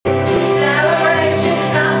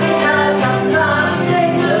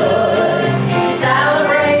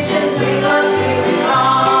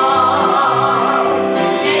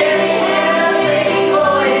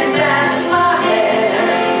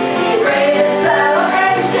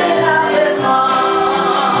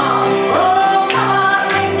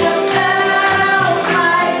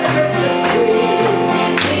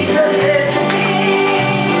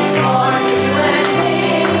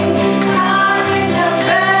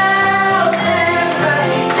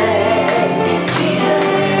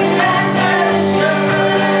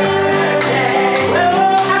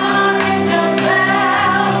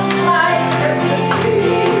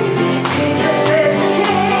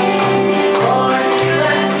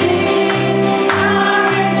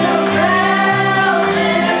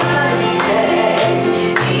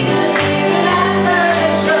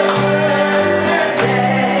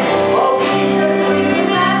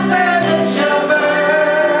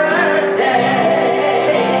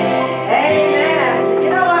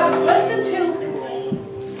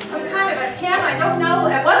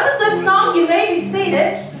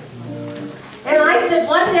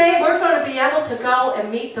able to go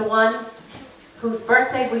and meet the one whose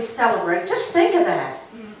birthday we celebrate. Just think of that.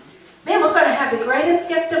 Man, we're going to have the greatest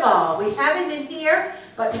gift of all. We have him in here,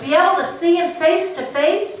 but to be able to see him face to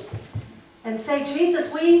face and say, Jesus,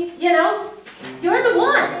 you're the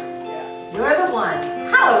one. You're the one.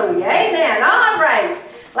 Hallelujah. Amen. All right.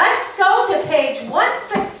 Let's go to page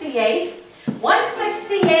 168.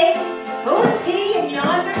 168. Who is he in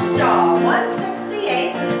yonder stall?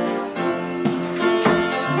 168.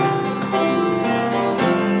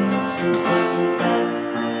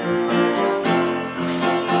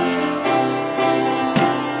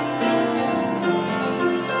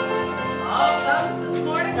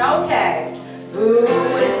 Okay. Who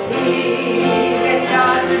is he in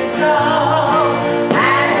yonder stall?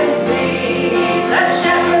 And his feet the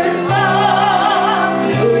shepherds fall.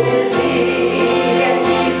 Who is he in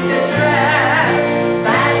deep distress,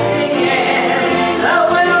 fasting in the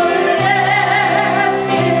wilderness?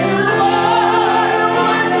 It's the Lord who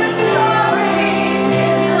won the story.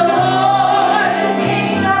 It's the Lord, the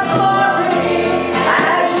King of glory.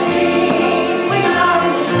 As his feet we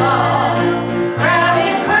humbly fall.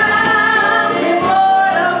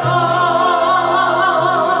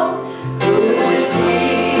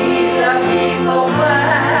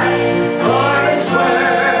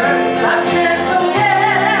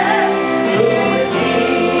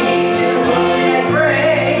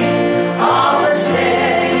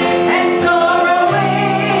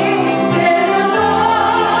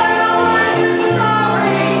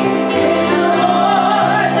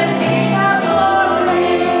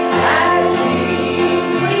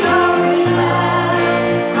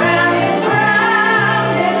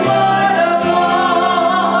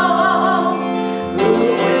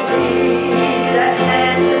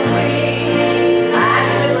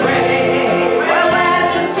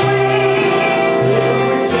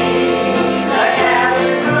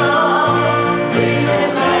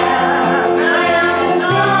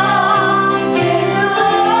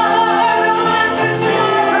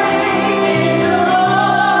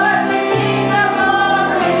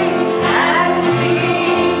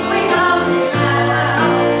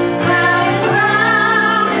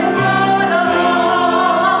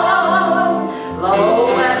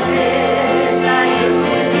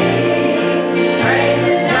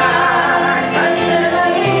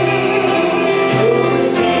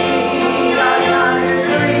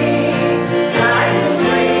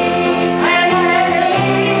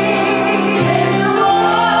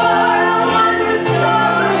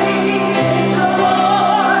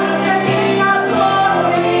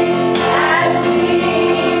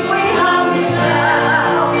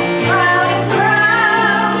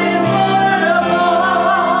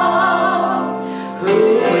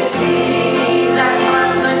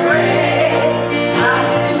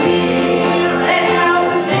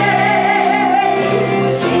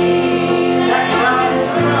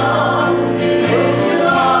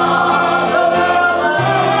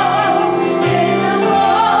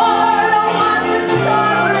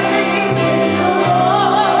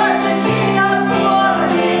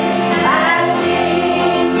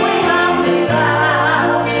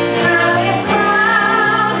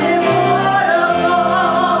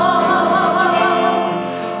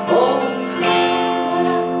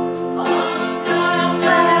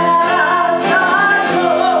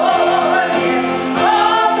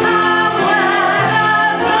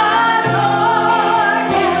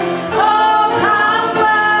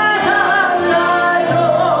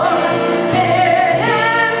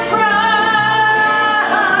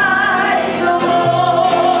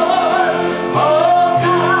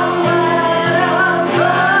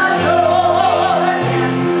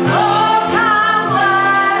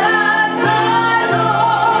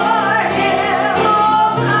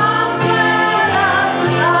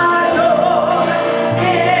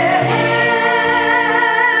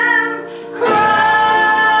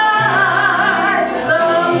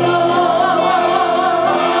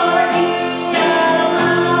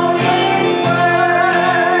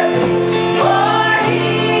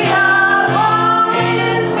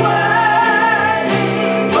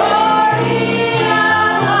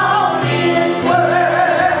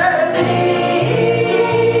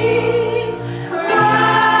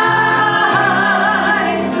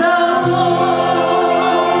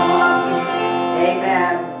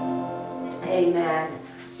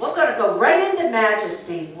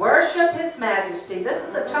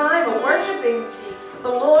 the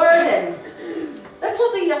Lord, and this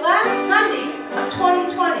will be your last Sunday of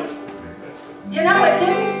 2020. You know,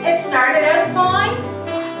 it started out fine.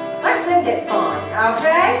 Let's end it fine,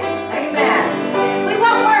 okay? Amen. We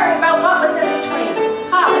won't worry about what was in between.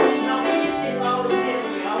 Holly. No, we just didn't always did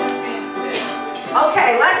it. We always ran for it.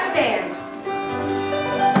 stand.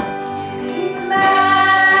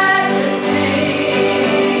 Majesty,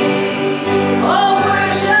 oh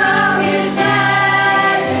worship His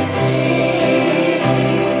majesty.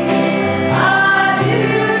 Unto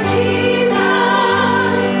Jesus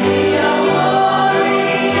be all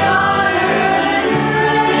glory, honor, and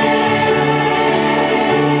praise.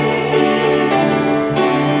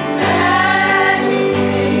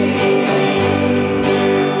 Majesty,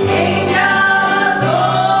 kingdom,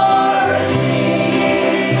 authority,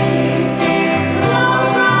 flow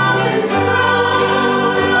from His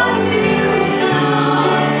throne unto His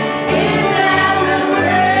throne is anthem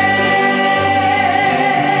praise.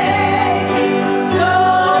 So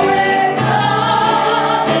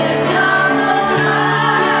exalt, lift up on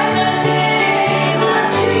high the name of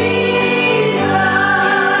Jesus.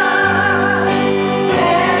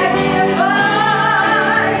 Magnify,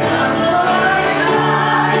 glorify,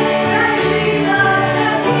 praise Jesus the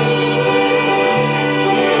King.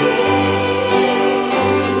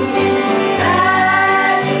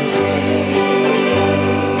 Majesty,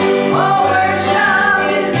 oh worship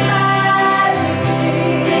His majesty.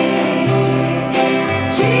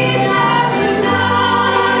 Jesus who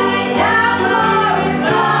died, now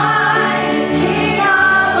glorified, King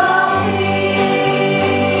of all kings.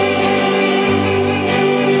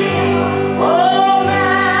 Oh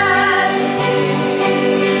majesty,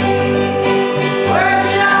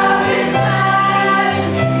 worship His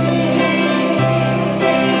majesty.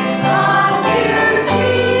 Unto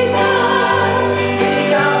Jesus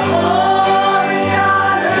be all glory,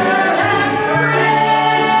 honor, and praise.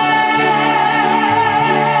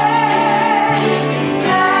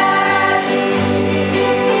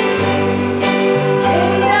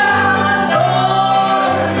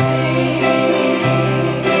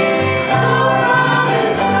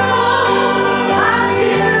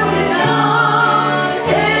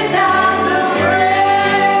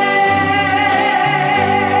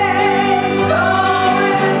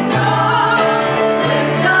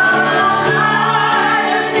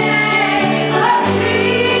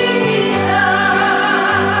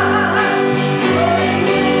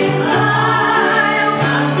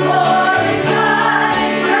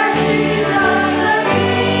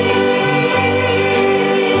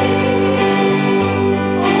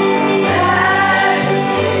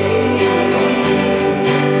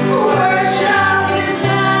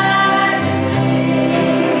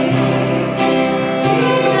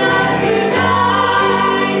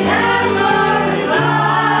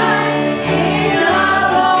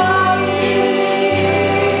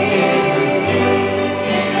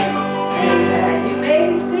 Amen. You may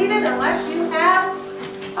be seated unless you have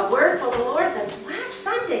a word from the Lord this last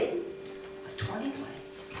Sunday of 2020.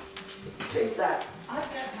 Teresa. I've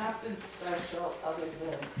got nothing special other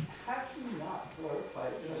than how can you not glorify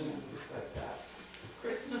someone just like that?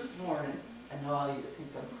 Christmas morning, I know all you think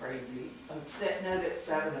I'm crazy. I'm sitting out at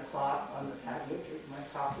 7 o'clock on the patio drinking my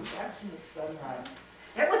coffee, watching the sunrise.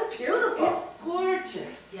 It was beautiful. It's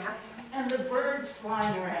gorgeous. Yeah. And the birds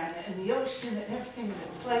flying around and the ocean and everything. And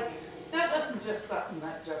it's like, that wasn't just something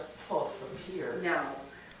that just pulled from here. No.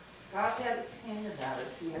 God had His hand in us.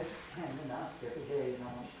 He has His hand in us every day, you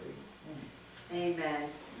know, Amen.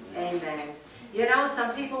 Amen. You know,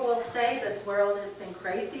 some people will say this world has been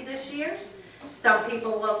crazy this year. Some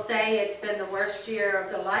people will say it's been the worst year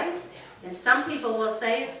of the life. And some people will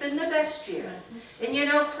say it's been the best year. And you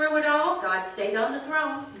know, through it all, God stayed on the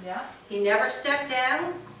throne. Yeah. He never stepped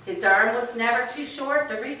down. His arm was never too short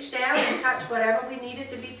to reach down and touch whatever we needed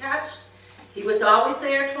to be touched. He was always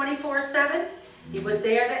there 24/7. He was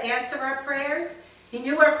there to answer our prayers. He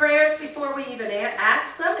knew our prayers before we even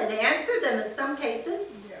asked them and answered them in some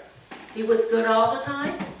cases. He was good all the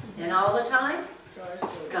time, and all the time,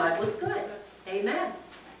 God was good. Amen.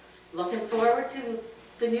 Looking forward to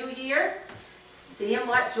the new year, seeing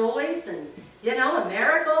what joys and, you know,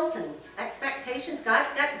 miracles and expectations God's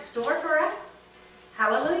got in store for us.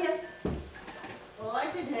 Hallelujah. Well, I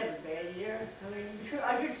didn't have a bad year. I mean,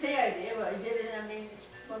 I could say I did, but I didn't. I mean,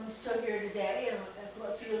 I'm still here today, and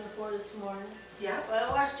I'm feeling the floor this morning. Yeah. But I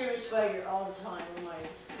watch Jerry Swagger all the time on my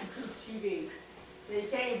TV. They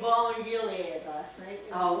sang Balm in Gilead last night.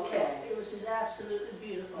 It was just absolutely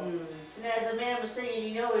beautiful. And as the man was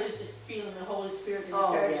singing, you know, he was just feeling the Holy Spirit. He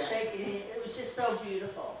started shaking. It was just so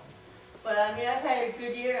beautiful. But I mean, I've had a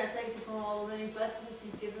good year, and I thank Him for all the many blessings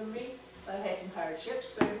He's given me. I've had some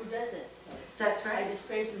hardships, but who doesn't? So That's right. I just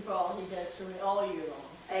praise Him for all He does for me all year long.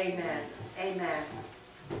 Amen. Amen.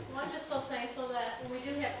 Well, I'm just so thankful that when we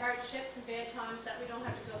do have hardships and bad times that we don't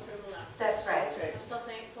have to go through them alone. That's right. That's right. I'm so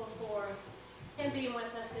thankful for Him being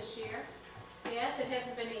with us this year. Yes, it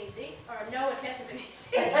hasn't been easy, or no, it hasn't been easy.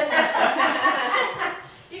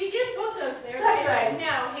 You just put those there. That's right.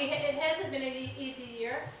 No, it hasn't been an easy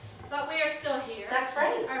year, but we are still here. That's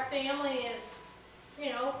right. Our family is,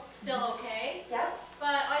 still okay, Yeah,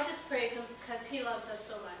 but I just praise him because he loves us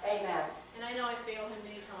so much. amen. And I know I fail him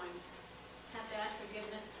many times. Have to ask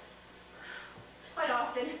forgiveness quite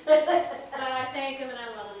often. But I thank him and I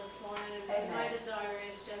love him this morning. And my Amen. desire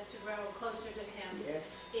is just to grow closer to him Yes.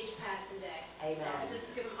 each passing day. So Amen. I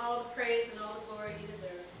just give him all the praise and all the glory he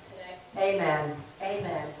deserves today. Amen.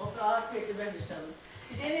 Amen. Well, God, I picked a mention something.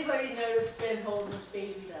 Did anybody notice Ben holding his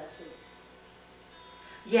baby last week?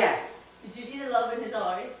 Yes, Did you see the love in his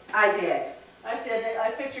eyes? I did. I said, that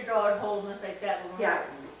I picture God holding us like that when we're Yeah.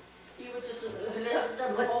 hurting. He would just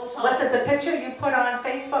the whole time. Was it the picture you put on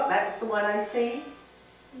Facebook? That was the one I see?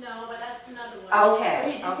 No, but that's another one.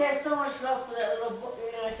 Okay. He just has so much love for that little boy.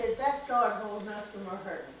 And I said, that's God holding us when we're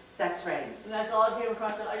hurting. That's right. And that's all I came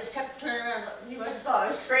across. I just kept turning around. You must have thought I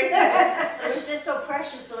was crazy. It was just so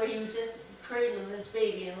precious the way he was just cradling this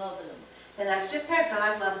baby and loving him. And that's just how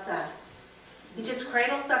God loves us. He just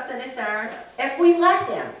cradles us in his arms if we let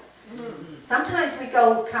him. Sometimes we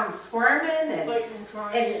come squirming and Fighting and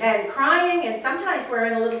crying. and crying, and sometimes we're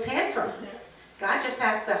in a little tantrum. God just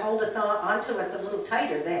has to hold us onto us a little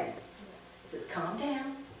tighter then. He says, calm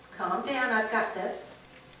down, I've got this.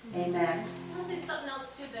 Amen. I want to say something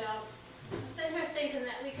else too, Val. I'm sitting here thinking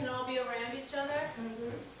that we can all be around each other,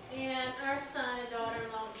 and our son and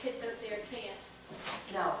daughter-in-law and kids out there can't.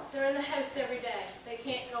 No. They're in the house every day. They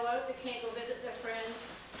can't go out, they can't go visit their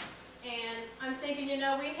friends. And I'm thinking, we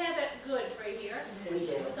have it good right here. We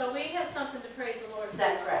do. So we have something to praise the Lord for.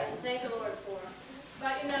 That's right. Thank the Lord for.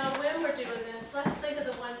 But when we're doing this, let's think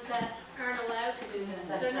of the ones that aren't allowed to do this.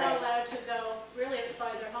 That's They're not right. allowed to go really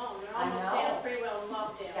outside their home. They're I almost know. down pretty well in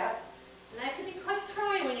lockdown. Yep. And that can be quite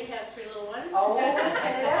trying when you have 3 little ones. Oh, and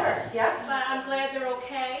it hurts. Yep. But I'm glad they're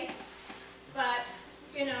okay. But,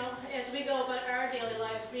 as we go about our daily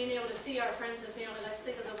lives, being able to see our friends and family, let's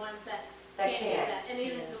think of the ones that That can't do can't. that. And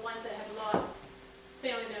even the ones that have lost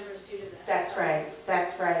family members due to this. That's So, right.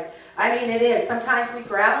 That's right. I mean, it is. Sometimes we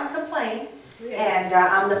growl and complain, and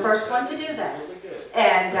I'm the first one to do that.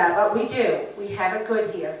 And but we do. We have it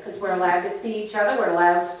good here because we're allowed to see each other. We're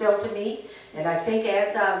allowed still to meet. And I think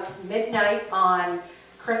as of midnight on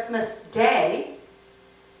Christmas Day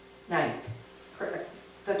night,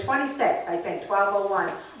 the 26th, I think,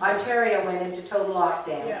 12:01, Ontario went into total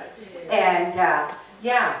lockdown. Yeah. And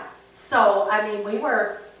so I mean,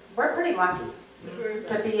 we're pretty lucky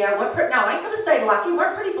to be. No, I'm going to say lucky.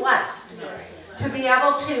 We're pretty blessed to be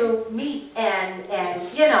able to meet and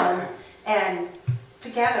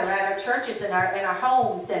together at our churches and our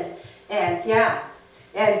homes and yeah.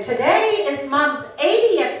 And today is Mom's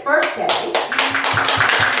 80th birthday.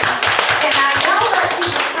 And I know that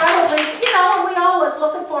she's probably, we always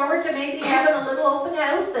looking forward to maybe having a little open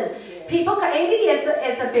house and people, 80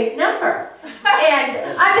 is a big number. And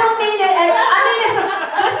I don't mean it, I mean it's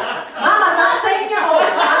just, Mom, I'm not saying you're old,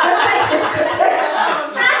 I'm just saying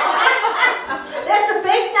it's a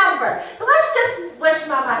big number. So let's just wish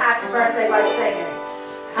Mom a happy birthday by singing.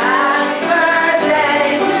 Happy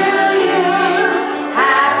birthday to you.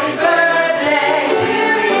 Happy birthday to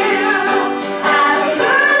you. Happy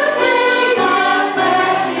birthday, God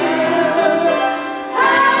bless you.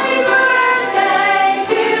 Happy birthday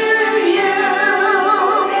to you.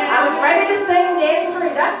 I was ready to sing Nanny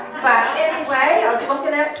Frida, but anyway, I was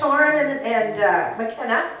looking at Torrin and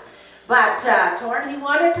McKenna. But Torrin, he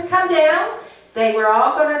wanted to come down. They were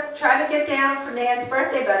all going to try to get down for Nan's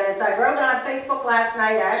birthday, but as I wrote on Facebook last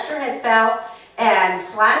night, Asher had fell and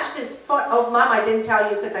slashed his foot. Oh, Mom, I didn't tell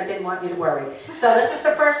you because I didn't want you to worry. So this is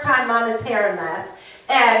the first time Mom is hearing this.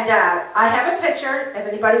 And I have a picture, if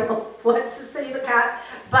anybody wants to see the cut.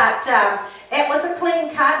 But it was a clean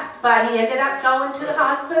cut, but he ended up going to the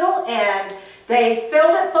hospital, and they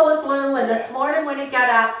filled it full of glue. And this morning when he got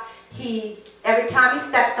up, every time he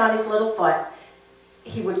steps on his little foot,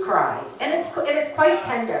 he would cry. And it is quite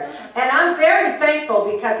tender. And I'm very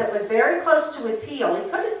thankful because it was very close to his heel. He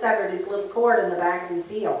could have severed his little cord in the back of his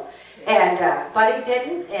heel. And but he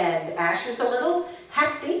didn't, and Asher's a little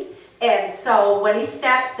hefty. And so when he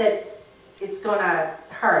steps, it's gonna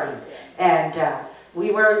hurt him. And we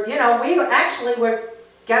actually were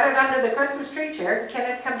gathered under the Christmas tree chair. Ken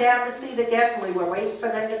had come down to see the gifts, and we were waiting for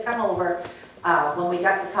them to come over when we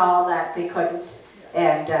got the call that they couldn't.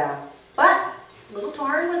 And but little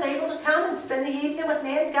Torrin was able to come and spend the evening with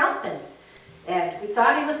Nan Gump, and we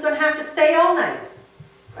thought he was going to have to stay all night,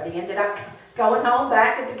 but he ended up going home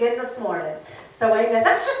back again this morning. So amen.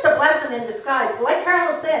 That's just a blessing in disguise. Like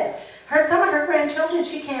Carla said, some of her grandchildren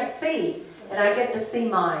she can't see, and I get to see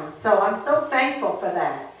mine. So I'm so thankful for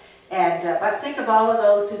that. And but think of all of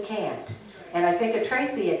those who can't. And I think of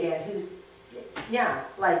Tracy again, who's, yeah,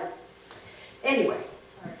 like, anyway,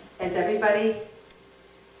 is everybody,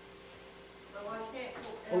 Well, I can't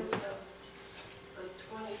go end the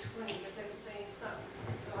 2020 without saying something,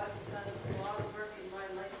 because God's done a lot of work in my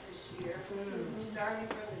life this year. Starting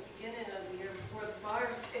from the beginning of the year before the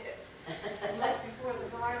virus hit, right before the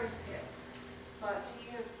virus hit. But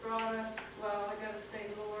he has brought us, well, I gotta say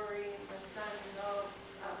Lori and my son and all of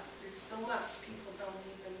us through so much people don't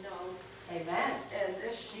even know. amen, And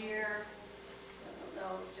this year, I don't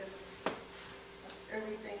know, just,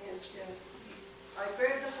 everything is just, I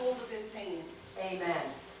grabbed a hold of his hand. amen,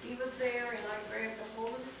 He was there and I grabbed a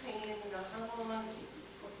hold of his hand and I hung on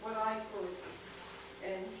with what I could.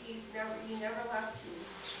 And he never left me.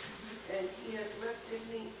 And he has lifted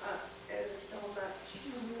me up so much.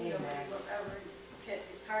 You know, Amen. whatever,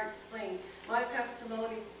 it's hard to explain. My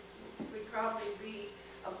testimony would probably be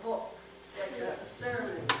a book, like a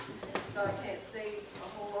sermon. So I can't say a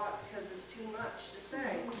whole lot because it's too much to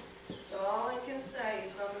say. So all I can say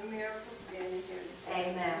is I'm a miracle standing here.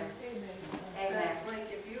 amen, amen. It's like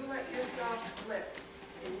if you let yourself slip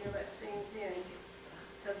and you let things in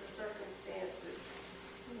because of circumstances,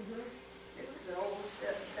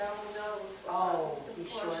 the devil knows what Oh, happens to he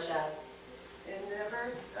push. sure does. And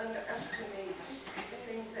never underestimate the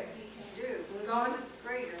things that he can do. God is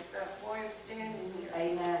greater, that's why I'm standing here.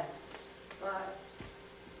 Amen, But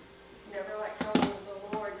never let go of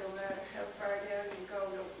the Lord, no matter how far down you go,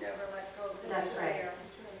 don't never let go of his That's right. prayer.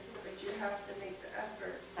 But you have to make the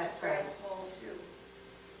effort That's to grab right. a hold too.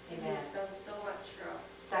 amen, He's done so much for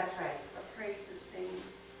us. that's right, I praise his name.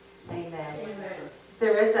 amen.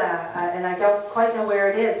 There is and I don't quite know where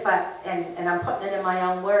it is, but, and I'm putting it in my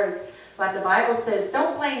own words, but the Bible says,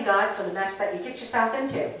 don't blame God for the mess that you get yourself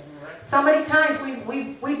into. So many times we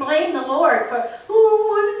blame the Lord for, oh,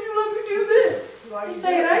 why did you let me do this? He's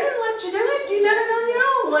saying, I didn't let you do it, you done it on your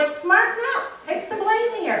own, like smarten up, take some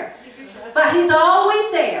blame here. But he's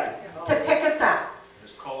always there to pick us up.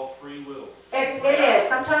 It's called free will. It is.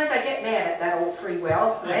 Sometimes I get mad at that old free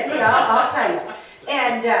will. Randy, I'll tell you.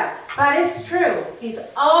 And, but it's true. He's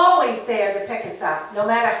always there to pick us up. No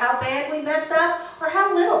matter how bad we mess up or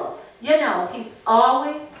how little. You know, he's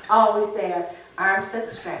always, always there. Arms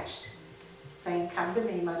outstretched. Saying, come to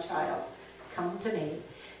me, my child. Come to me.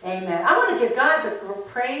 Amen. I want to give God the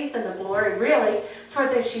praise and the glory, really, for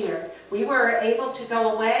this year. We were able to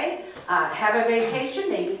go away, have a vacation,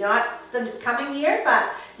 maybe not the coming year,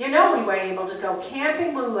 but, you know, we were able to go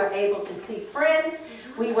camping. We were able to see friends.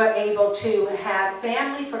 We were able to have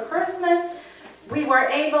family for Christmas. We were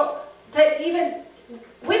able to even,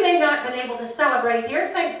 we may not have been able to celebrate here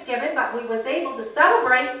Thanksgiving, but we was able to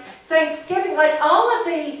celebrate Thanksgiving, like all of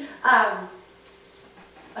the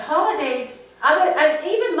holidays.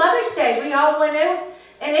 Even Mother's Day, we all went out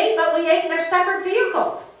and ate, but we ate in our separate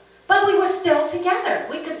vehicles. But we were still together.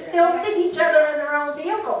 We could still see each other in our own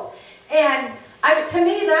vehicles. And to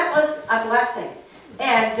me, that was a blessing.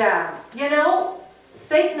 And, you know,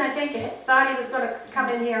 Satan, I think, thought he was going to come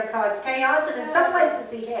in here and cause chaos, and in some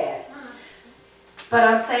places he has. But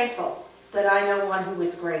I'm thankful that I know one who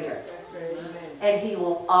is greater. And he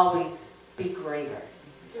will always be greater.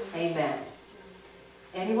 Amen.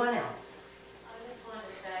 Anyone else? I just wanted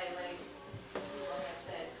to say, like I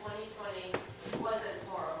said, 2020 wasn't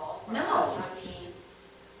horrible. No. I mean,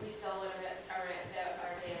 we still live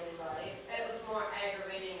our daily lives. It was more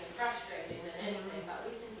aggravating and frustrating than anything, but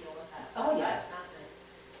we can deal with that. Oh, So yes. that's nothing.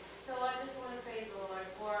 So I just want to praise the Lord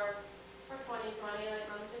for 2020. Like,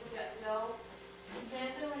 honestly, we got to go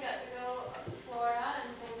camping, we got to go to Florida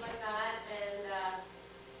and things like that, and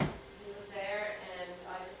he was there, and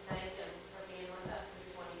I just thank him for being with us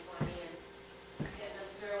through 2020 and getting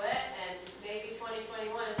us through it. And maybe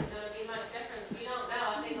 2021 isn't going to be much different. We don't know.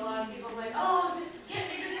 I think a lot of people's like, oh, just get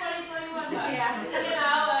me to 2021. But, you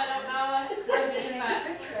know, I don't know.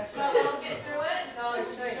 But we'll get through it and go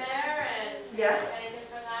through there, and Yeah. I thank him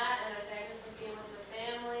for that, and I thank him for being with the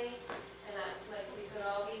family, and that, like, we could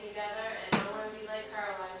all be together, and I want to be like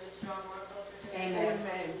Caroline, just draw more closer to him.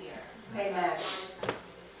 Amen. Here. Amen. That's my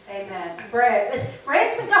testimony. Amen.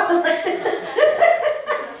 Brad's been going. Go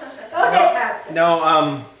ahead, Pastor.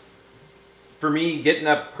 No, for me, getting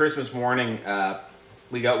up Christmas morning,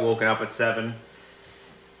 we got woken up at 7.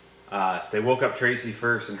 They woke up Tracy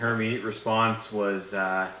first, and her immediate response was,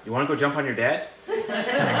 you want to go jump on your dad?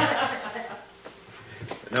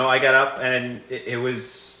 No, I got up, and it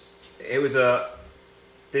was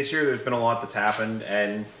this year there's been a lot that's happened,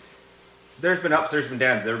 and there's been ups, there's been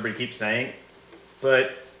downs, everybody keeps saying,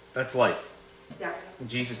 but that's life. Yeah.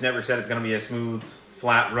 Jesus never said it's going to be a smooth,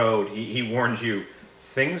 flat road. He warns you,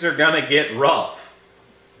 things are going to get rough.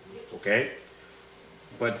 Okay?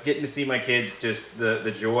 But getting to see my kids, just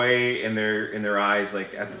the joy in their eyes,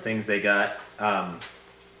 like at the things they got.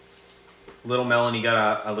 Little Melanie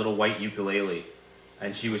got a little white ukulele,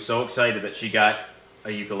 and she was so excited that she got a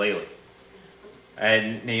ukulele.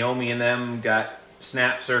 And Naomi and them got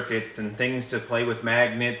snap circuits and things to play with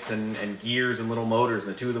magnets and gears and little motors,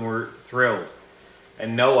 and the two of them were thrilled.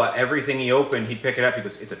 And Noah, everything he opened, he'd pick it up, he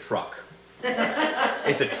goes, it's a truck.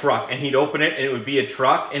 It's a truck. And he'd open it and it would be a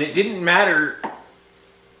truck, and it didn't matter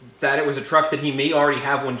that it was a truck that he may already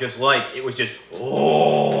have one just like. It was just,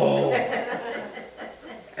 oh.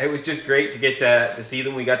 It was just great to get to see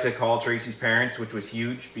them. We got to call Tracy's parents, which was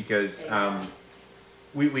huge because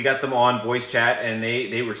we got them on voice chat, and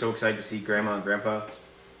they were so excited to see Grandma and Grandpa.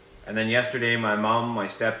 And then yesterday, my mom, my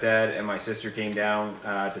stepdad, and my sister came down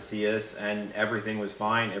to see us, and everything was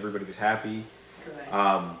fine. Everybody was happy.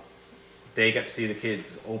 They got to see the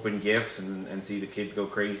kids open gifts and see the kids go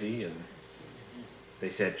crazy. And they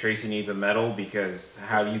said, Tracy needs a medal because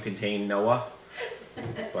how do you contain Noah?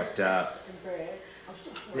 But,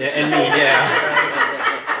 and me, yeah.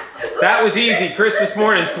 That was easy. Christmas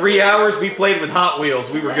morning, 3 hours, we played with Hot Wheels.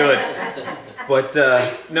 We were good. But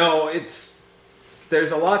no,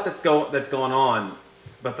 there's a lot that's going on.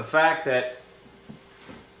 But the fact that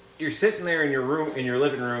you're sitting there in your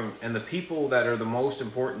living room, and the people that are the most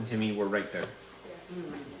important to me were right there.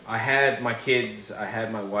 I had my kids, I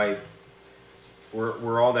had my wife.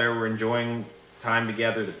 We're all there. We're enjoying time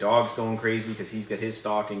together. The dog's going crazy because he's got his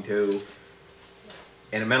stocking too.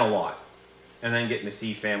 And it meant a lot. And then getting to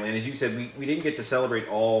see family. And as you said, we didn't get to celebrate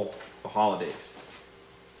all the holidays.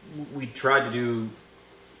 We tried to do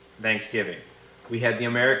Thanksgiving. We had the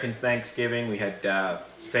Americans' Thanksgiving. We had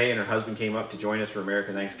Faye and her husband came up to join us for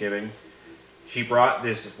American Thanksgiving. She brought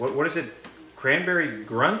this, what is it? Cranberry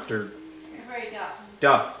grunt or? Cranberry duff.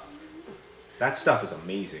 Duff. That stuff is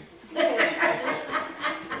amazing.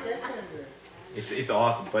 It's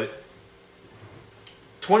awesome. But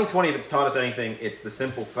 2020, if it's taught us anything, it's the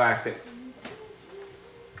simple fact that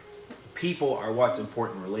people are what's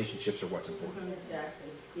important, relationships are what's important. Exactly.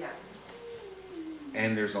 Yeah.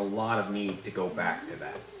 And there's a lot of need to go back to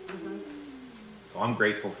that. So I'm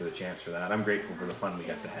grateful for the chance for that. I'm grateful for the fun we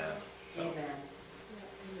got to have. So. Amen.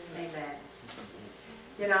 Amen.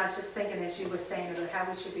 You know, I was just thinking as you were saying about how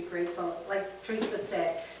we should be grateful. Like Teresa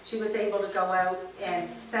said, she was able to go out and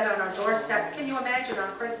sit on our doorstep. Can you imagine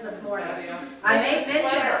on Christmas morning? I made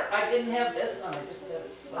mention. I didn't have this on, I just had a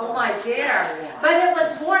sweater. Oh my dear. But it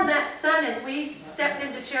was warm, that sun, as we stepped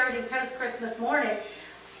into Charity's house Christmas morning.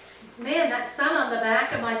 Man, that sun on the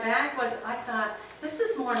back of my back was, I thought, this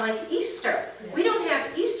is more like Easter. We don't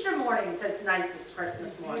have Easter mornings as nice as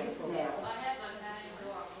Christmas mornings now. I had my patio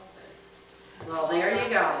door open. Well, there you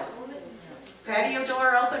go. Patio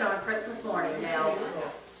door open on Christmas morning now.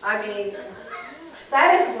 I mean,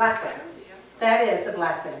 that is a blessing. That is a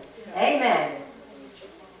blessing. Amen.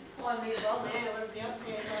 Well, I may as well, man, everybody else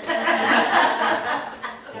can.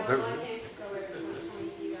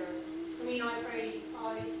 To me, I pray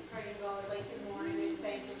to God like in the morning and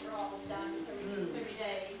thank Him for all He's done every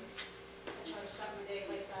day. I try to start my day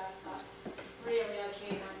like that, but really I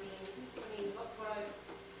can't. I mean, what I've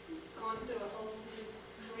gone through, a whole new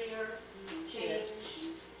career change.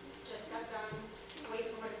 Just got done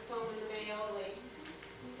waiting for my diploma in the mail like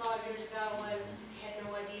 5 years ago, and had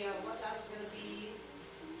no idea what that was going to be.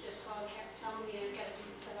 Just God kept telling me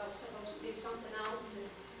that I was supposed to do something else, and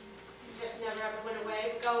it just never ever went away.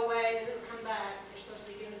 It would go away, and it would come back. You're supposed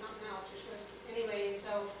to be doing something else. You're supposed to, anyway, and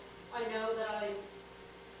so I know that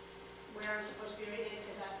where I'm supposed to be right now,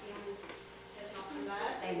 because that feeling has not come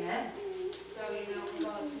back. Amen. So, you know,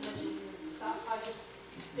 God's mentioned, I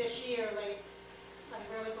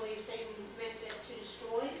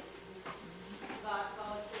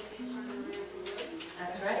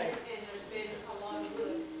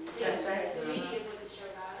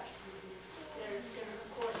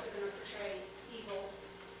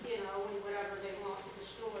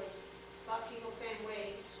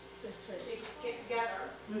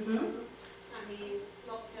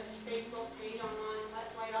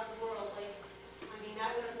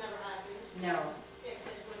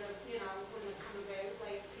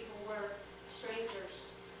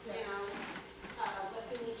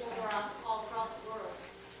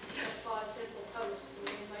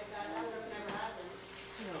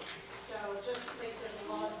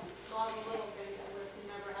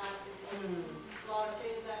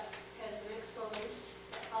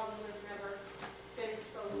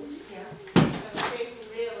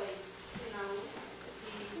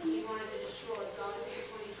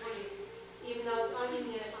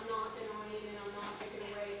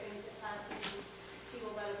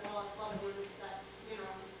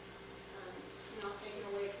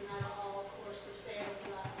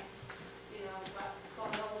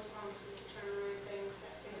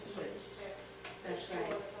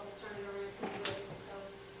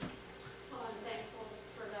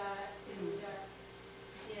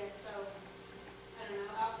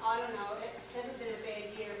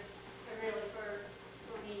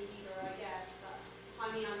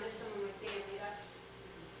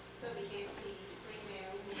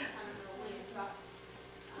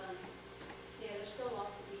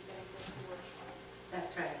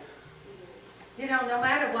you know, no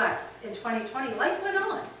matter what, in 2020, life went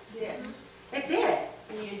on. Yes. It did.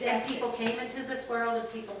 And you And definitely- people came into this world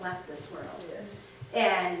and people left this world. Yes.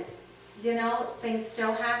 And, you know, things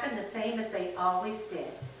still happen the same as they always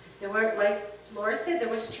did. There were, like Laura said, there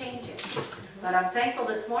was changes. But I'm thankful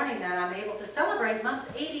this morning that I'm able to celebrate Mom's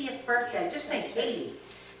 80th birthday. Just think, 80.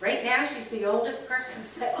 Right now, she's the oldest person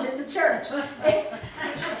sitting in the church. If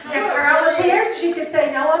Earl was here, she could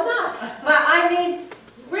say, no, I'm not. But I mean,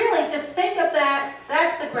 really, just think of that.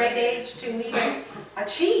 That's a great age to even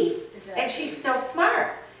achieve. And she's still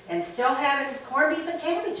smart and still having corned beef and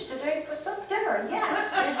cabbage today for some dinner,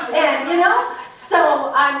 yes. And, you know,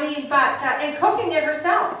 so, I mean, but, and cooking it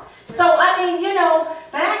herself. So, I mean, you know,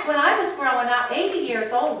 back when I was growing up, 80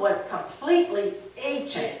 years old was completely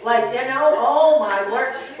ancient. Like, you know, oh my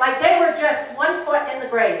word, like they were just 1 foot in the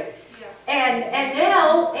grave. And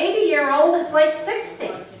now, 80-year-old is like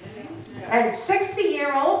 60. And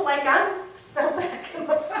 60-year-old, like I'm still back in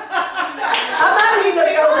the I'm not even going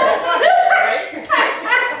to go there.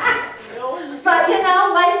 But, you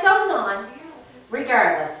know, life goes on,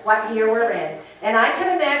 regardless what year we're in. And I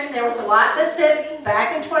can imagine there was a lot that said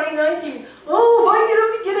back in 2019, oh, if I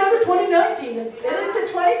get out of 2019 and get into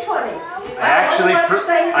 2020.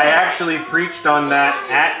 I actually preached on that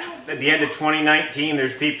at the end of 2019.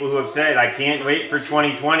 There's people who have said, I can't wait for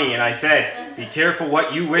 2020. And I said, be careful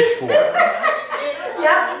what you wish for.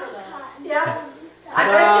 Yeah, yeah. I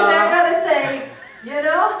bet you they're going to say, you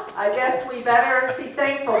know, I guess we better be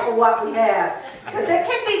thankful for what we have. Because it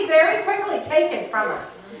can be very quickly taken from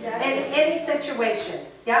us in any situation.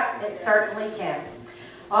 Yep, it certainly can.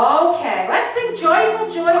 Okay, let's sing Joyful,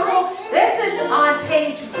 Joyful. This is on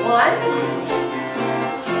page 1.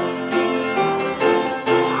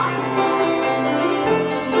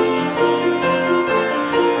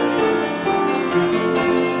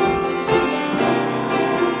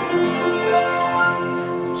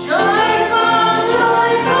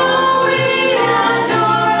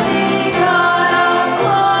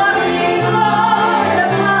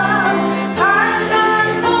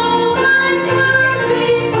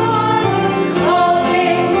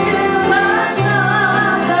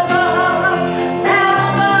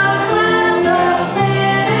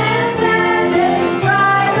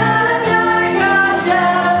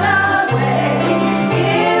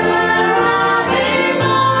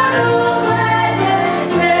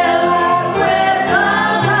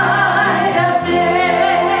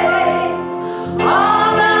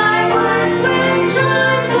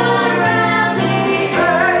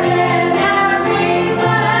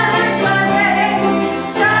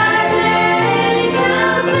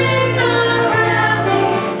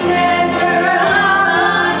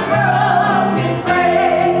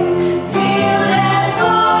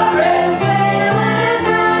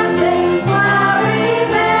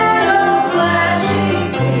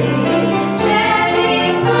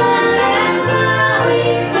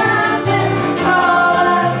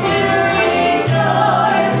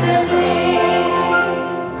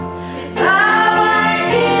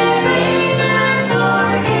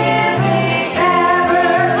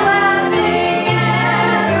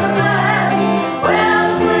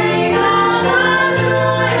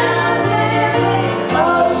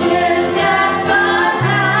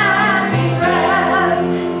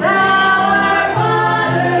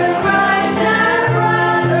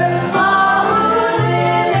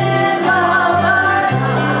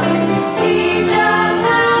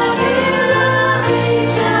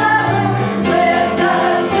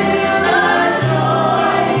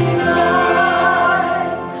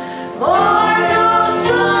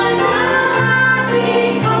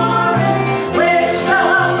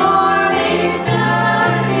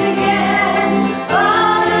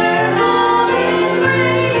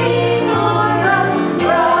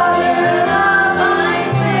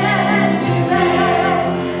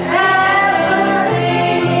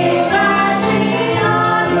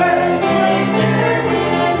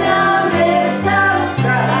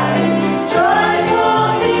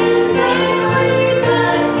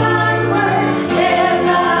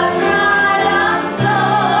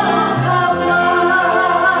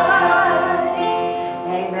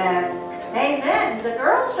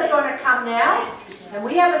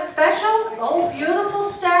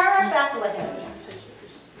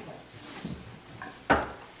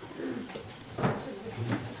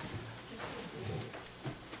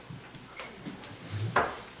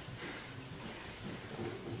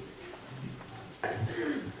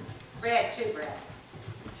 Brad, too, Brad.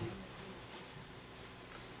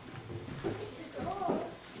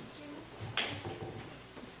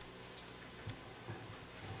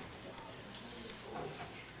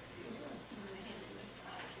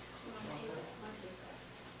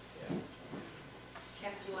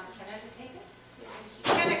 Kenna to take it?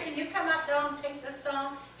 Kenna, can you come up, don't take this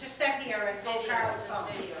song? Just sit here and hold Carl's phone.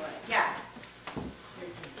 Video, right? Yeah.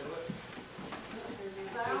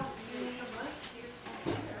 Val, do you need a mic? Here's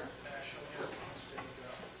one here.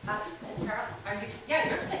 Is Carl, are you, yeah,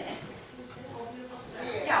 you're singing. Oh, beautiful stuff.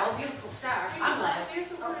 Yeah, oh, beautiful star. I'm glad. Here's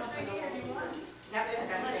the words right here. Do you want? Yep, I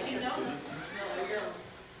got Unless you it. know them.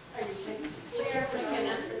 Are you kidding? Cheers,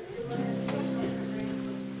 McKenna.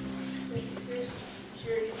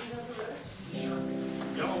 Sherry, do you know the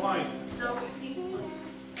rest? Yellow line. No, we need one.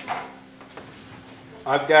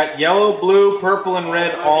 I've got yellow, blue, purple, and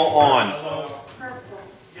red all on. Yellow, Purple.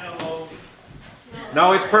 yellow.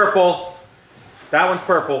 No, it's purple. That one's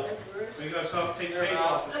purple. We got stuff to take tape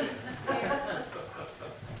off.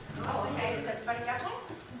 Oh, okay, so everybody got one?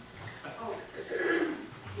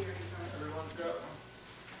 Everyone's got one.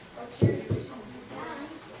 Oh, Sherry, you should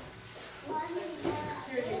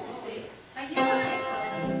Sherry, you should see.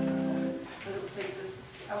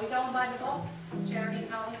 Are we going by the book? Charity and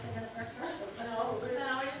Holly singing the first verse? No, we're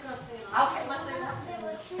just gonna sing it. Okay. Unless they want to.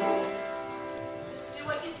 Just do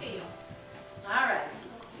what you feel. All right.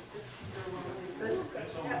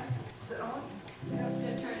 That's all. Is it on? Yeah, it's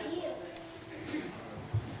gonna turn it.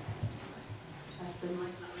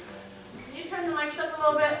 Can you turn the mics up a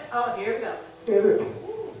little bit? Oh, here we go.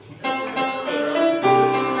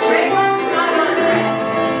 Straight one's not on red.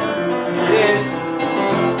 It is.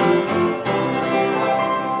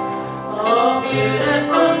 Oh,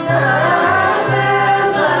 beautiful star,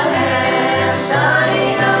 Bethlehem,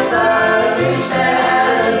 shining above your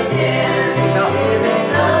shadows dim, giving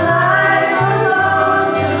the light for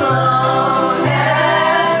those who long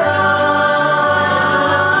have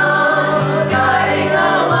gone, guiding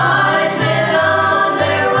the wise men on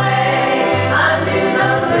their way unto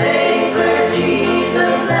the place where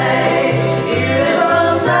Jesus lay. Beautiful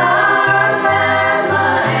star of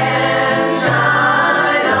Bethlehem,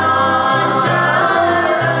 shine on,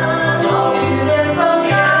 shine on.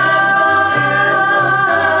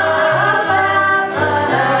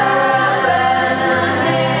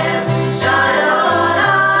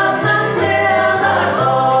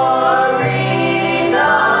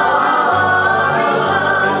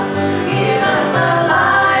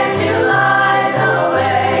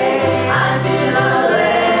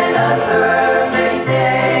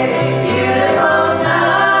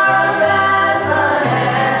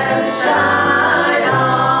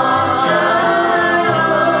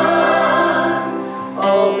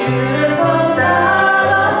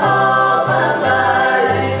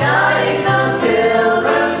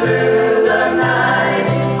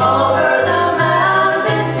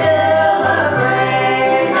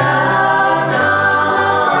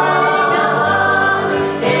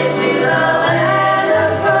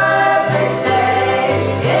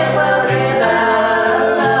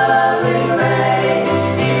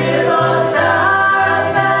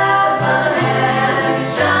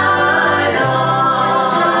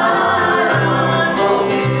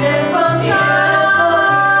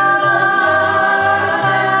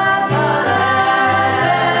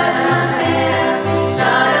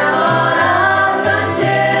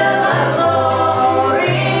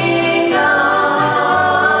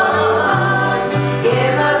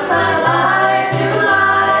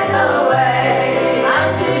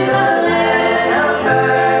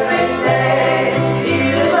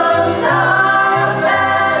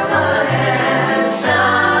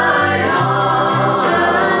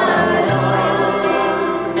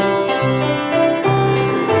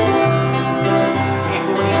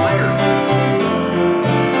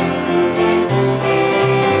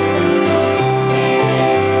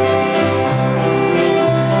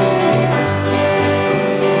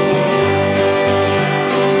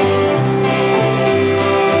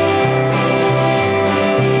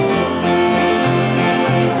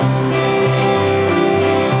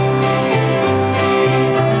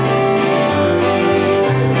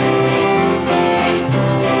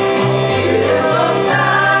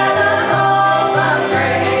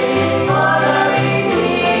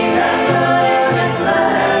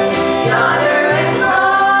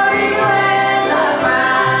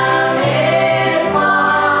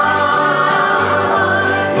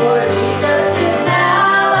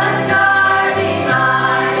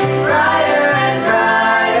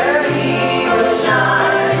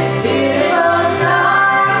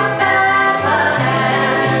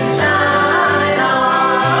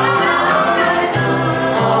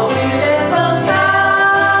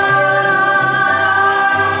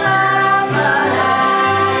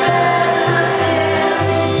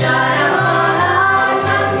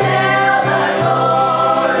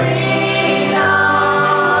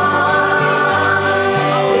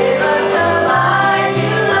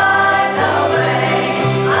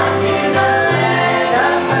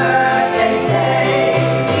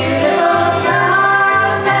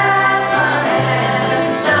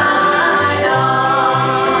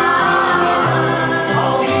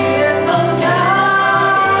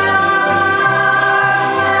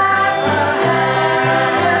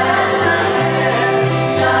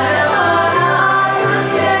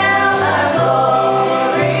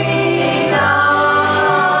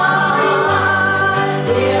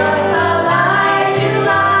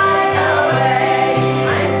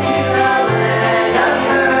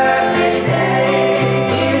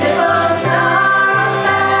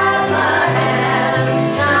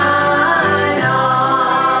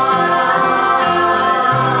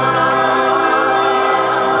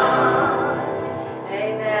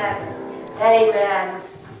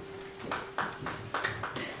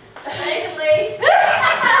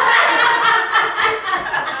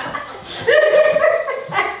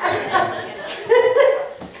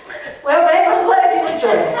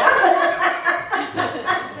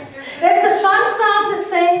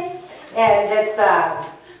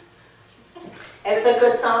 It's a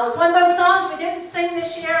good song. It was one of those songs we didn't sing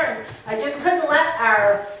this year, and I just couldn't let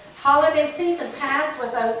our holiday season pass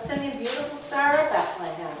without singing Beautiful Star of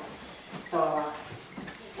Bethlehem. So,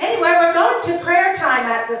 anyway, we're going to prayer time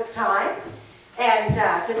at this time. And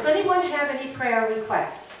does anyone have any prayer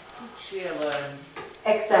requests? Sheila.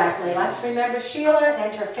 Exactly. Let's remember Sheila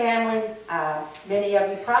and her family. Many of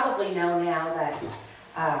you probably know now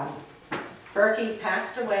that Berkey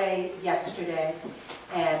passed away yesterday,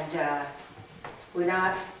 and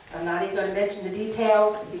I'm not even going to mention the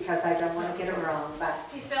details because I don't want to get it wrong, but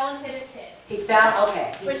He fell and hit his head, he fell,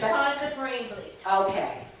 okay. he which fell- caused a brain bleed.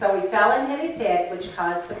 Okay, so he fell and hit his head, which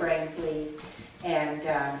caused the brain bleed, and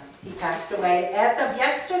he passed away as of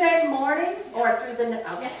yesterday morning or through the...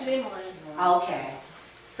 Okay. Yesterday morning. Okay,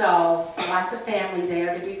 so lots of family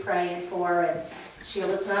there to be praying for, and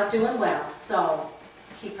Sheila's not doing well, so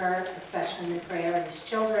keep her especially in prayer, and his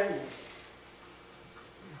children,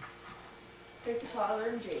 Pray for Tyler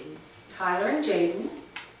and Jaden. Tyler and Jaden,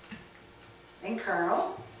 and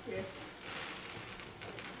Carl. Yes.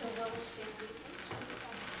 The Welsh baby.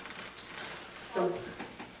 The,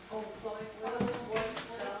 Oh, boy, what was one,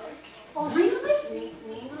 oh, really?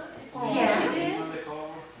 Nima? Oh, yes. That's what they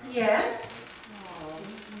call Yes.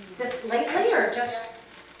 Just lately or just,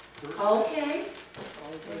 okay.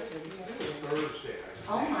 Thursday.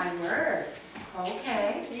 Oh, my word.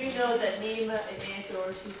 Okay. Do you know that Nima and Aunt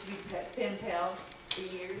Doris used to be pen pals for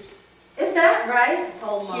years? Is that right?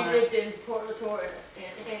 Oh, She my. lived in Port Latour,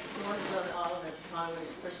 and Aunt Doris was on the island at the time when it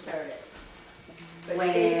first started. But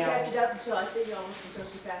they Wow. kept it up until, I think, almost until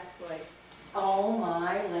she passed away. Oh,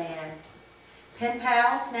 my land. Pen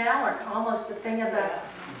pals now are almost a thing of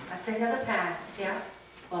the past, yeah.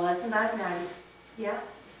 Well, isn't that nice? Yeah.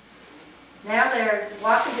 Now they're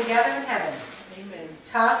walking together in heaven, Amen.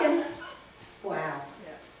 talking. Wow.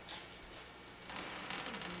 Yeah.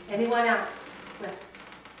 Anyone else with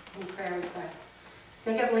any prayer requests?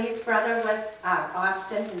 Think of Lee's brother with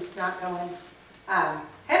Austin, who's not going,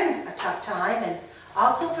 having a tough time, and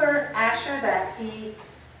also for Asher that Yes,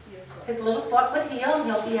 sir. his little foot would heal and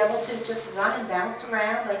he'll be able to just run and bounce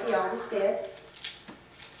around like he always did.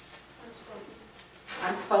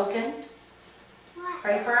 Unspoken.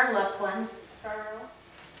 Pray for our loved ones. Carl,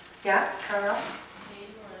 Yeah, Carl, Jane,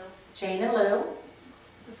 Lou. Jane and Lou.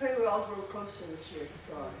 We pray we all grow closer this year,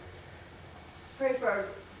 God. Pray for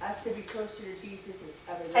us to be closer to Jesus and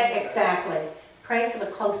others. Exactly. Pray for the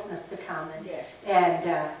closeness to come. Yes. And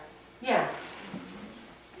yeah,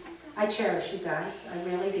 I cherish you guys. I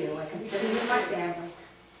really do. I consider you my family.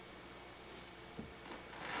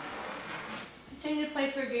 Continue to pray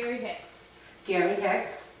for Gary Hicks. Gary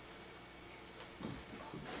Hicks.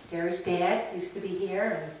 Gary's dad used to be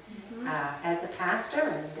here and as a pastor,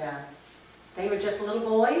 and they were just little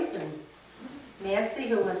boys, and Nancy,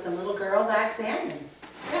 who was a little girl back then, and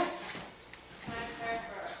yeah. Can I pray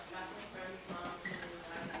for a special friend's mom who's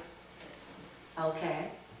diagnosed?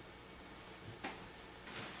 Okay.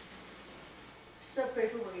 So pray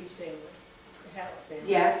for Marie's family, the Hallett family.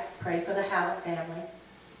 Yes, pray for the Hallett family.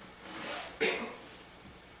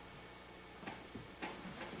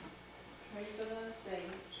 Pray for the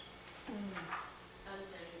saints.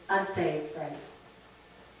 Unsaved. Unsaved, right.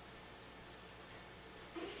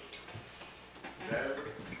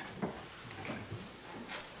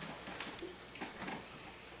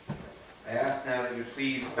 I ask now that you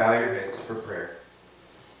please bow your heads for prayer.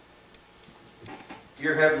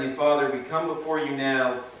 Dear Heavenly Father, we come before you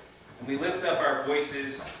now and we lift up our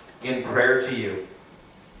voices in prayer to you.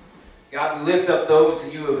 God, we lift up those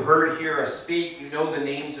that you have heard hear us speak. You know the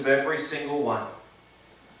names of every single one.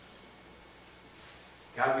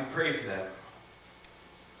 God, we pray for them.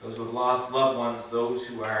 Those who have lost loved ones, those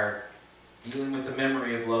who are dealing with the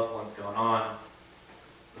memory of loved ones gone on,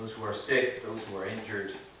 those who are sick, those who are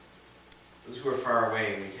injured, those who are far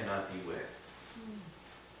away and we cannot be with.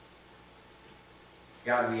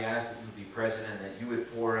 God, we ask that you would be present and that you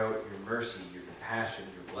would pour out your mercy, your compassion,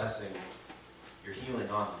 your blessing, your healing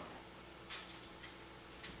on them.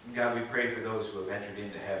 And God, we pray for those who have entered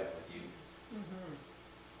into heaven with you.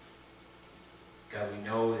 God, we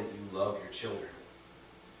know that you love your children.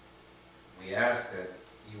 We ask that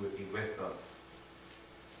you would be with them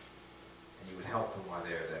and you would help them while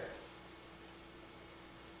they are there.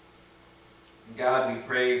 And God, we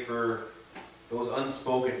pray for those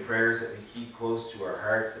unspoken prayers that we keep close to our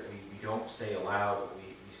hearts, that we don't say aloud, but we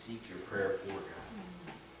seek your prayer for,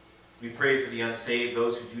 God. We pray for the unsaved,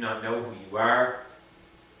 those who do not know who you are.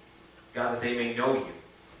 God, that they may know you,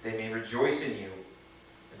 that they may rejoice in you,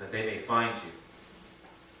 and that they may find you.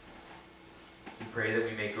 We pray that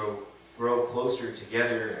we may grow closer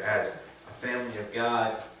together as a family of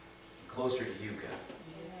God, closer to you, God.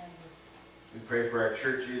 We pray for our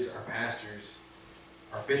churches, our pastors,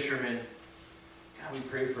 our fishermen. God, we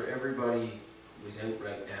pray for everybody who is out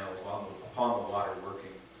right now upon the water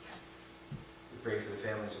working. We pray for the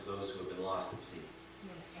families of those who have been lost at sea.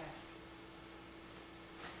 Yes.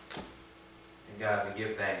 And God, we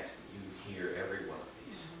give thanks that you hear every one of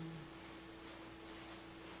these.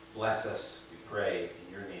 Bless us, we pray,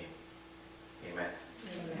 in your name. Amen.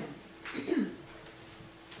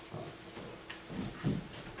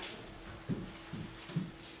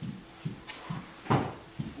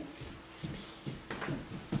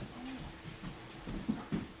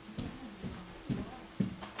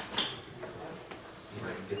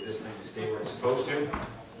 Stay where it's supposed to.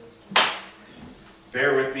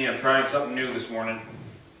 Bear with me, I'm trying something new this morning.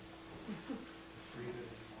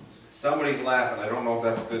 Somebody's laughing, I don't know if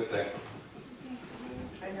that's a good thing.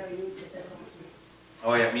 I know you did.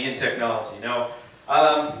 Oh yeah, me and technology. No,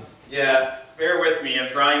 yeah, bear with me, I'm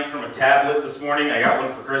trying from a tablet this morning. I got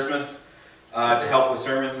one for Christmas to help with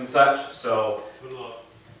sermons and such, so. Good luck.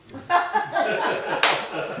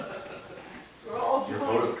 We're all Your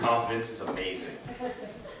vote of confidence is amazing.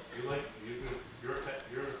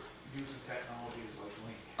 Your using technology is like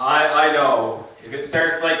Link. I know. If it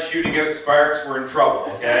starts like shooting out sparks, we're in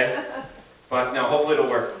trouble, okay? But no, hopefully it'll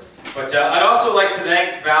work. But I'd also like to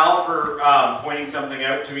thank Val for pointing something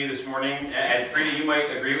out to me this morning. And Frida, you might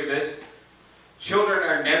agree with this. Children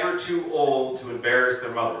are never too old to embarrass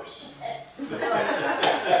their mothers.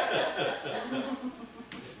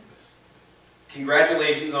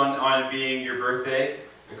 Congratulations on it being your birthday.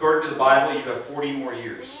 According to the Bible, you have 40 more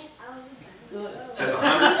years. It says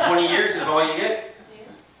 120 years is all you get.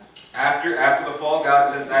 After the fall, God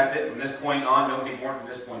says that's it. From this point on, nobody born from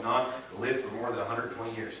this point on will live for more than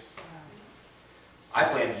 120 years. I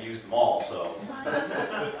plan to use them all, so.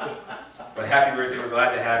 But happy birthday, we're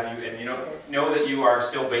glad to have you. And know that you are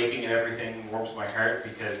still baking and everything warms my heart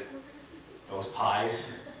because those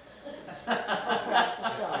pies.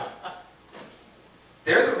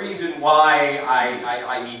 They're the reason why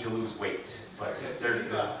I need to lose weight. But they're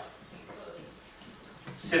the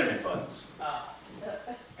cinnamon buns.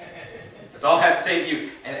 That's all I have to say to you.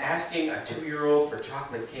 And asking a 2-year-old for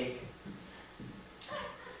chocolate cake.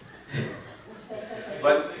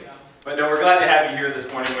 But no, we're glad to have you here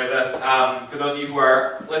this morning with us. For those of you who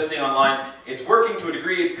are listening online, it's working to a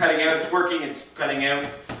degree. It's cutting out. It's working. It's cutting out.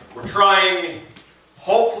 We're trying.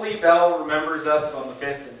 Hopefully, Bell remembers us on the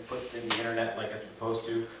 5th and puts it in the internet like it's supposed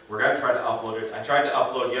to. We're going to try to upload it. I tried to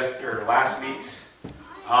upload last week's.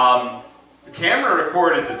 The camera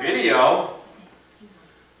recorded the video,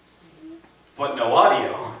 but no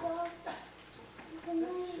audio.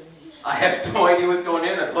 I have no idea what's going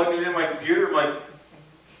in. I plugged it in my computer. I'm like,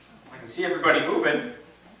 I can see everybody moving.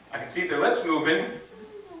 I can see their lips moving.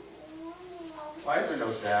 Why is there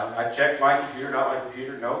no sound? I've checked my computer, not my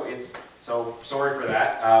computer. No, it's so sorry for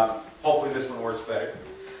that. Hopefully this one works better.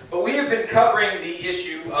 But we have been covering the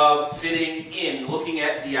issue of fitting in, looking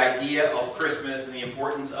at the idea of Christmas and the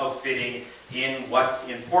importance of fitting in what's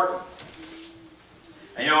important.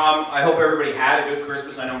 And I hope everybody had a good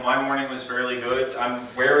Christmas. I know my morning was fairly good. I'm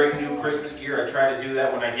wearing new Christmas gear. I try to do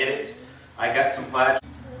that when I get it. I got some plaid.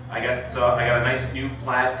 I got a nice new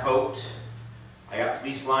plaid coat. I got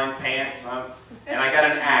fleece-lined pants, and I got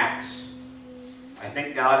an axe. I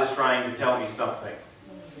think God is trying to tell me something.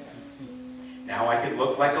 Now I could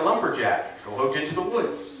look like a lumberjack, go out into the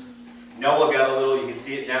woods. Noah got a little, you can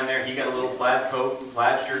see it down there, he got a little plaid coat and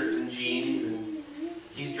plaid shirts and jeans, and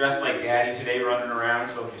he's dressed like Daddy today running around,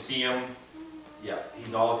 so if you see him, yeah,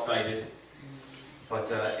 he's all excited.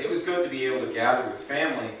 But it was good to be able to gather with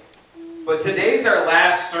family. But today's our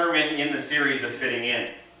last sermon in the series of Fitting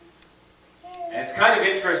In. And it's kind of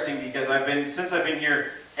interesting because since I've been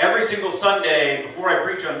here, every single Sunday, before I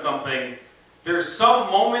preach on something, there's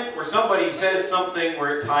some moment where somebody says something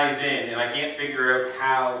where it ties in, and I can't figure out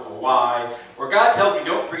how or why. Or God tells me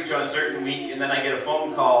don't preach on a certain week, and then I get a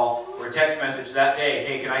phone call or a text message that day,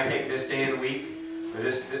 hey, can I take this day of the week for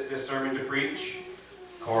this sermon to preach?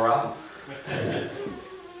 Cora.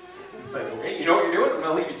 It's like, okay, you know what you're doing? I'm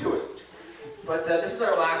going to leave you to it. But this is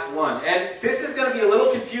our last one. And this is going to be a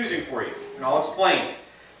little confusing for you, and I'll explain.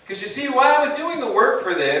 Because you see, while I was doing the work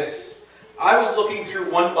for this, I was looking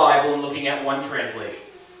through one Bible and looking at one translation.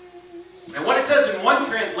 And what it says in one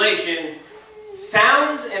translation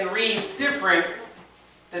sounds and reads different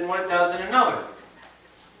than what it does in another.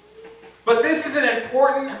 But this is an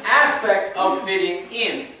important aspect of fitting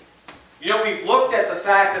in. We've looked at the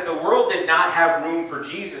fact that the world did not have room for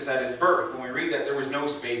Jesus at his birth. When we read that, there was no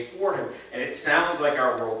space for him. And it sounds like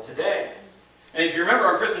our world today. And if you remember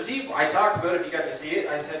on Christmas Eve, I talked about, if you got to see it,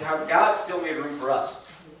 I said how God still made room for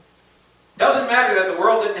us. Doesn't matter that the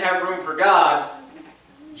world didn't have room for God.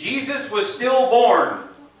 Jesus was still born.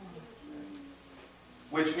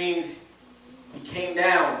 Which means he came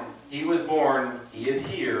down. He was born. He is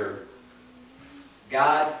here.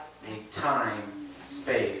 God made time,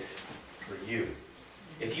 space for you.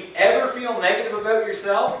 If you ever feel negative about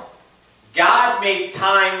yourself, God made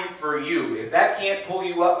time for you. If that can't pull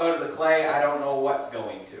you up out of the clay, I don't know what's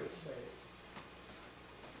going to.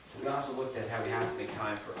 We also looked at how we have to make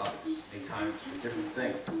time for others, make time for different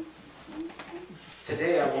things.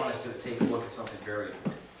 Today I want us to take a look at something very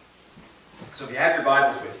important. So if you have your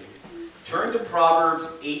Bibles with you, turn to Proverbs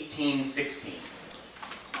 18:16.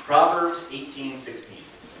 Proverbs 18:16.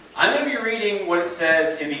 I'm going to be reading what it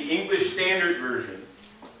says in the English Standard Version.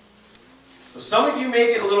 So some of you may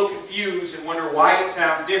get a little confused and wonder why it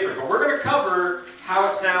sounds different, but we're going to cover how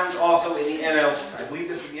it sounds also in the NLT. I believe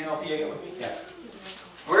this is the NLT I got with me. Yeah.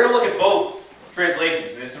 We're going to look at both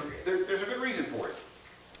translations, and there's a good reason for it.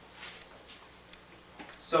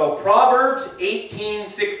 So Proverbs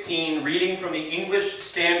 18:16, reading from the English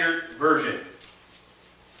Standard Version.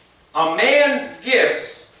 A man's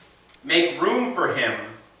gifts make room for him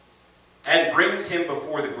and brings him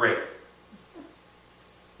before the great.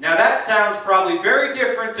 Now that sounds probably very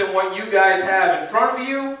different than what you guys have in front of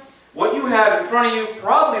you. What you have in front of you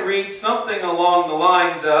probably reads something along the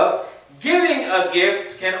lines of, giving a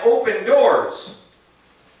gift can open doors.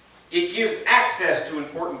 It gives access to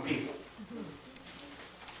important people.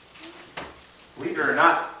 Believe it or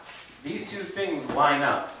not, these two things line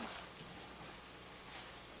up.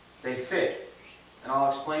 They fit. And I'll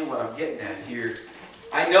explain what I'm getting at here.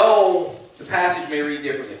 I know the passage may read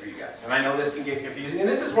differently for you guys, and I know this can get confusing. And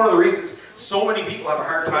this is one of the reasons so many people have a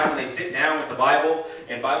hard time when they sit down with the Bible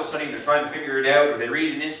and Bible study and they're trying to figure it out, or they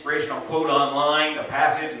read an inspirational quote online, a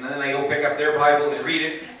passage, and then they go pick up their Bible and read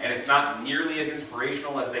it, and it's not nearly as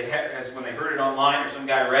inspirational as when they heard it online or some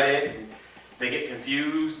guy read it. And they get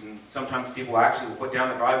confused, and sometimes people actually will put down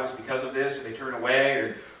their Bibles because of this, or they turn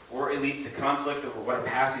away, or it leads to conflict over what a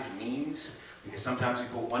passage means. Because sometimes we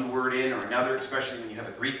put one word in or another, especially when you have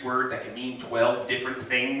a Greek word that can mean 12 different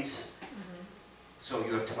things. So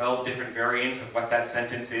you have 12 different variants of what that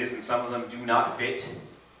sentence is, and some of them do not fit.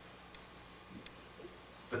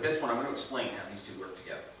 But this one, I'm going to explain how these two work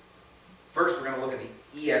together. First, we're going to look at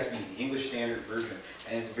the ESV, the English Standard Version,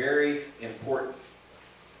 and it's very important.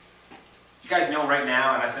 You guys know right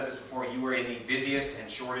now, and I've said this before, you are in the busiest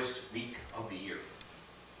and shortest week of the year.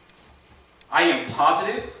 I am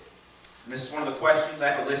positive. And this is one of the questions, I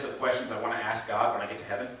have a list of questions I want to ask God when I get to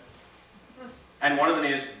heaven. And one of them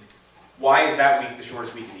is, why is that week the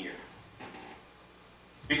shortest week in the year?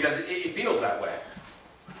 Because it feels that way.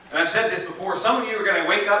 And I've said this before, some of you are going to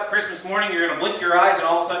wake up Christmas morning, you're going to blink your eyes, and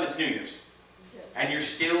all of a sudden it's New Year's. And you're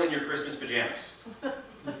still in your Christmas pajamas.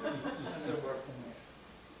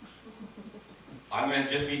 I'm going to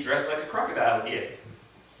just be dressed like a crocodile again.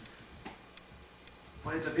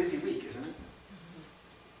 But it's a busy week, isn't it?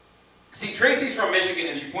 See, Tracy's from Michigan,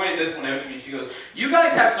 and she pointed this one out to me. She goes, you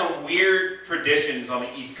guys have some weird traditions on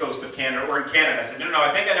the east coast of Canada, or in Canada. I said, no,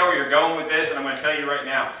 I think I know where you're going with this, and I'm going to tell you right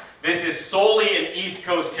now. This is solely an East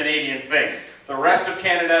Coast Canadian thing. The rest of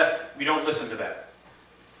Canada, we don't listen to that.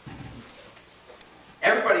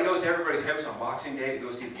 Everybody goes to everybody's house on Boxing Day to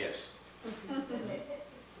go see the gifts.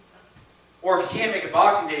 Or if you can't make it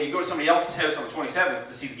Boxing Day, you go to somebody else's house on the 27th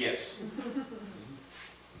to see the gifts.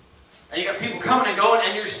 And you got people coming and going,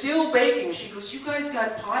 and you're still baking. She goes, you guys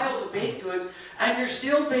got piles of baked goods, and you're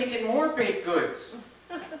still baking more baked goods.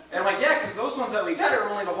 And I'm like, yeah, because those ones that we got are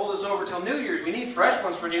only to hold us over till New Year's. We need fresh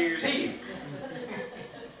ones for New Year's Eve.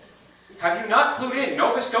 Have you not clued in?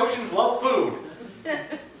 Nova Scotians love food.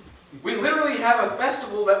 We literally have a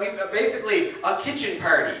festival that we, basically a kitchen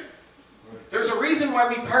party. There's a reason why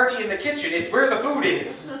we party in the kitchen. It's where the food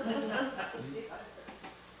is.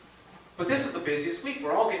 But this is the busiest week.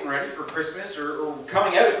 We're all getting ready for Christmas, or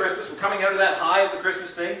coming out of Christmas. We're coming out of that high of the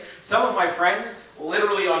Christmas thing. Some of my friends,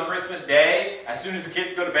 literally on Christmas Day, as soon as the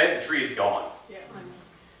kids go to bed, the tree is gone. Yeah.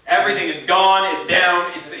 Everything is gone. It's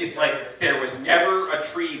down. It's like there was never a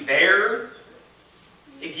tree there.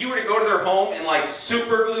 If you were to go to their home and like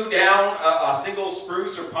super glue down a single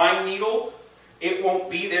spruce or pine needle, it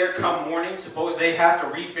won't be there come morning. Suppose they have to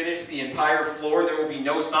refinish the entire floor. There will be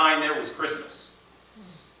no sign there was Christmas.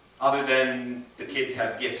 Other than the kids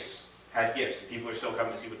had gifts, and people are still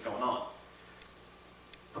coming to see what's going on.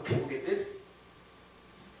 But people get busy.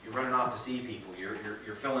 You're running off to see people.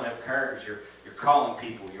 You're filling out cards. You're calling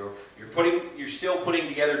people. You're still putting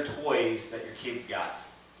together toys that your kids got.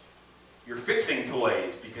 You're fixing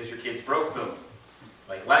toys because your kids broke them,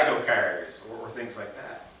 like Lego cars or things like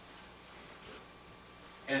that.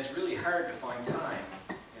 And it's really hard to find time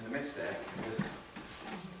in the midst of that, isn't it?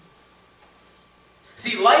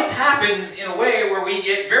 See, life happens in a way where we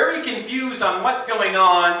get very confused on what's going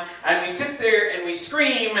on, and we sit there and we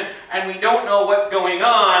scream, and we don't know what's going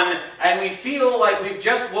on, and we feel like we've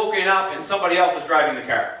just woken up and somebody else is driving the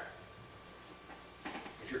car.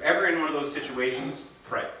 If you're ever in one of those situations,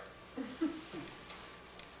 pray. We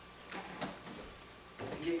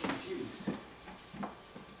get confused,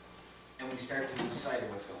 and we start to lose sight of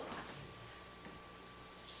what's going on.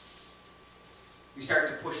 We start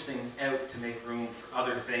to push things out to make room for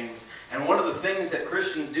other things. And one of the things that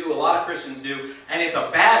Christians do, a lot of Christians do, and it's a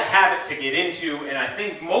bad habit to get into, and I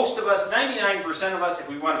think most of us, 99% of us, if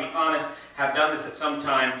we want to be honest, have done this at some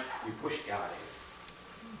time, we push God out.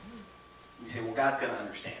 We say, well, God's going to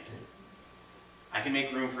understand. I can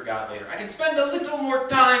make room for God later. I can spend a little more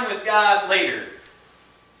time with God later.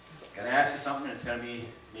 I'm going to ask you something that's going to be,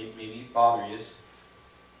 maybe bother you.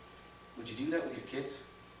 Would you do that with your kids?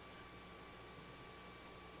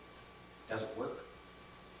 Does it work?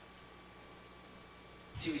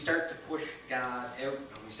 See, we start to push God out,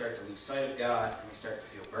 and we start to lose sight of God, and we start to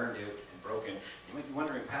feel burned out and broken. You might be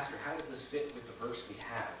wondering, Pastor, how does this fit with the verse we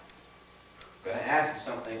have? I'm going to ask you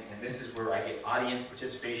something, and this is where I get audience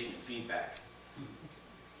participation and feedback.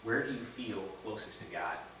 Where do you feel closest to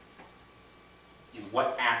God? In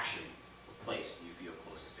what action or place do you feel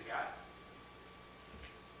closest to God?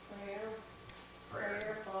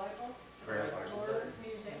 Prayer, Bible, Prayer, Bible. or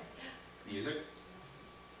music. Music?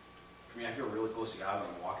 For me, I feel really close to God when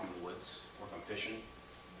I'm walking in the woods, or if I'm fishing,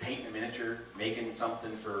 painting a miniature, making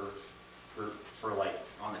something for like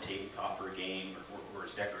on the tabletop for a game or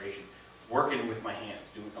as decoration, working with my hands,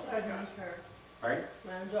 doing something like Driving that. the car. Right?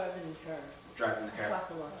 When I'm driving the car. Driving the I car. talk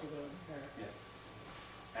a lot to go in the car.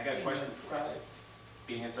 I got a question for you.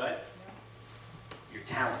 Being inside? Your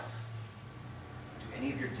talents. Do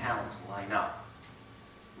any of your talents line up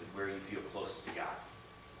with where you feel closest to God?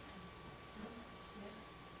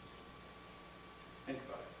 Think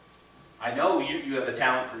about it. I know you have the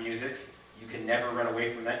talent for music. You can never run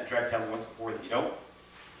away from that. You tried to tell me once before that you don't.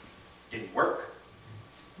 Didn't work.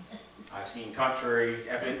 I've seen contrary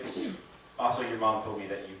evidence. Also, your mom told me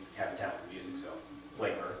that you have a talent for music, so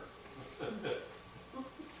blame her.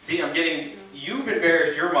 See, you've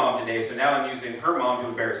embarrassed your mom today, so now I'm using her mom to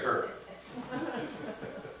embarrass her.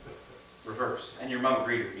 Reverse. And your mom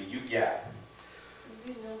agreed with me. Yeah.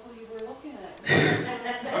 You didn't know who you were looking at.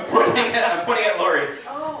 I'm pointing at Lori.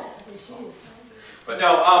 Oh, here she is. But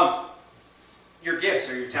no, your gifts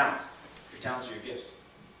are your talents. Your talents are your gifts.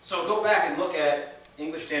 So go back and look at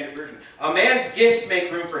English Standard Version. A man's gifts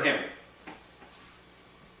make room for him.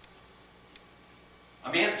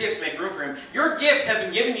 A man's gifts make room for him. Your gifts have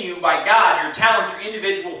been given to you by God. Your talents are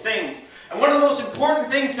individual things. And one of the most important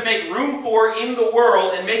things to make room for in the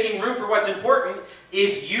world and making room for what's important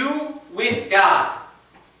is you with God.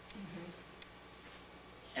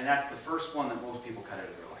 And that's the first one that most people cut out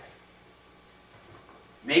of their life.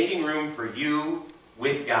 Making room for you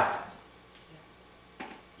with God.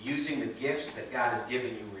 Using the gifts that God has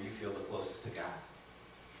given you where you feel the closest to God.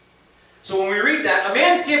 So when we read that, a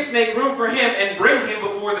man's gifts make room for him and bring him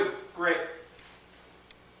before the great.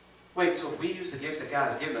 Wait, so if we use the gifts that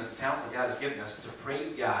God has given us, the talents that God has given us, to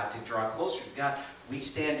praise God, to draw closer to God, we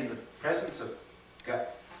stand in the presence of God.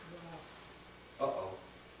 Uh-oh.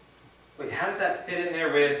 Wait, how does that fit in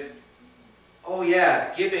there with, oh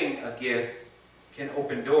yeah, giving a gift can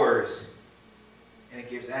open doors, and it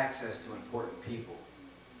gives access to important people.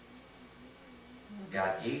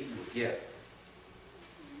 God gave you a gift.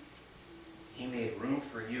 He made room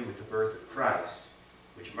for you with the birth of Christ,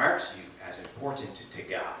 which marks you as important to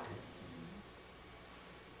God.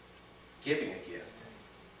 Giving a gift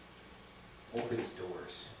opens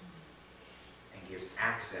doors and gives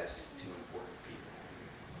access to important people.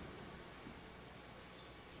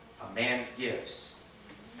 A man's gifts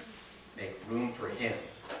make room for him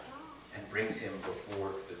and brings him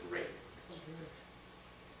before the great.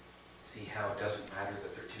 See how it doesn't matter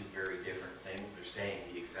that they're two very different things? They're saying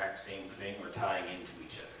the exact same thing or tying into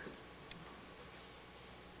each other.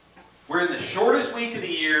 We're in the shortest week of the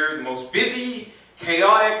year, the most busy,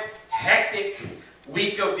 chaotic, hectic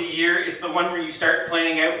week of the year. It's the one where you start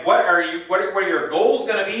planning out what are your goals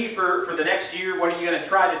going to be for the next year? What are you going to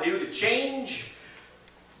try to do to change?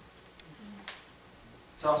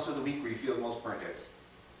 It's also the week where you feel the most burnt out.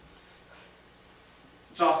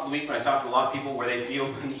 It's also the week when I talk to a lot of people where they feel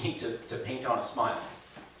the need to paint on a smile.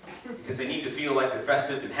 Because they need to feel like they're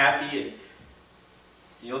festive and happy.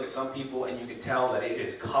 You look at some people and you can tell that it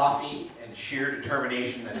is coffee and sheer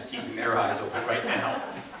determination that is keeping their eyes open right now.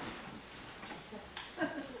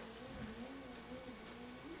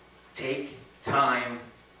 Take time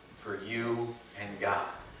for you and God.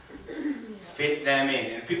 Fit them in.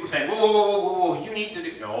 And if people say, whoa, whoa, whoa, whoa, whoa, you need to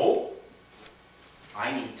do... No.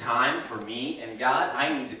 I need time for me and God.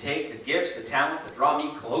 I need to take the gifts, the talents that draw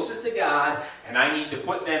me closest to God, and I need to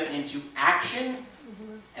put them into action.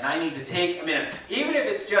 And I need to take a minute. Even if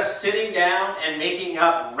it's just sitting down and making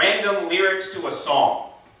up random lyrics to a song.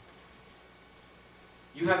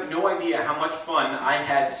 You have no idea how much fun I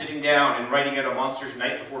had sitting down and writing out a Monsters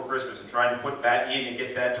Night Before Christmas and trying to put that in and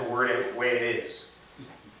get that to word out the way it is.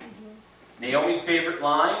 Naomi's favorite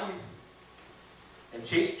line, and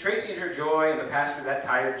Tracy and her joy and the pastor of that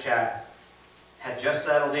tired chap had just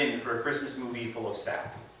settled in for a Christmas movie full of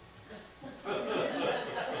sap.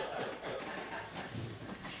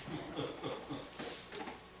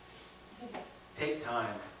 Take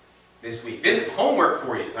time this week. This is homework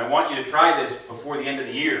for you, so I want you to try this before the end of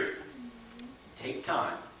the year. Take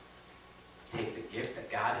time. Take the gift that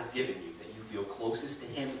God has given you, that you feel closest to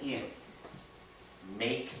Him in.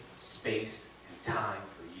 Make space and time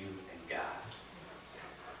for you and God.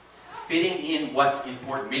 Fitting in what's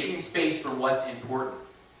important. Making space for what's important.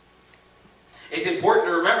 It's important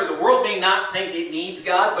to remember the world may not think it needs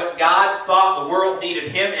God, but God thought the world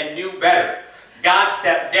needed Him and knew better. God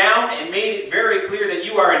stepped down and made it very clear that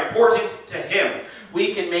you are important to Him.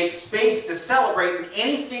 We can make space to celebrate in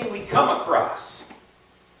anything we come across.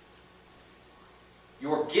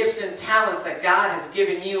 Your gifts and talents that God has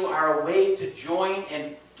given you are a way to join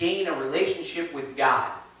and gain a relationship with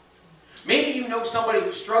God. Maybe you know somebody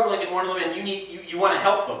who's struggling in one of them and you want to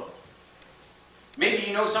help them. Maybe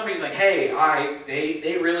you know somebody who's like, hey,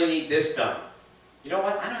 they really need this done. You know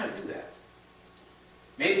what? I know how to do that.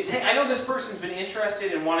 Maybe it's, hey, I know this person's been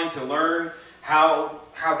interested in wanting to learn how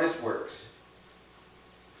this works.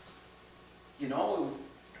 You know,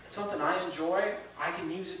 it's something I enjoy. I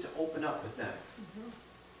can use it to open up with them.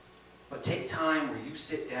 But take time where you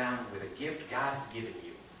sit down with a gift God has given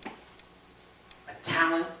you. A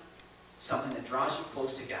talent, something that draws you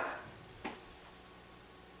close to God.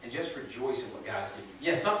 And just rejoice in what God has given you.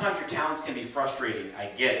 Yes, sometimes your talents can be frustrating. I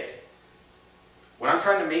get it. When I'm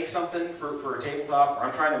trying to make something for a tabletop, or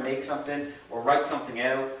I'm trying to make something, or write something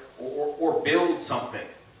out, or build something,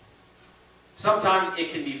 sometimes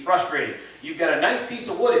it can be frustrating. You've got a nice piece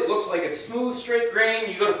of wood, it looks like it's smooth, straight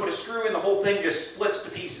grain, you go to put a screw in, the whole thing just splits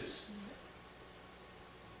to pieces.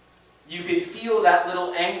 You can feel that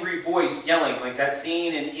little angry voice yelling, like that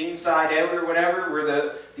scene in Inside Out or whatever,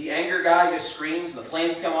 where the anger guy just screams, and the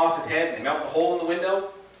flames come off his head, and they melt the hole in the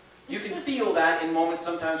window. You can feel that in moments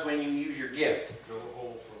sometimes when you use your gift. Drill a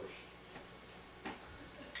hole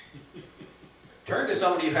first. Turn to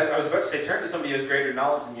somebody who has, I was about to say, turn to somebody who has greater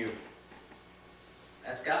knowledge than you.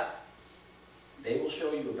 That's God. They will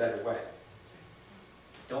show you a better way.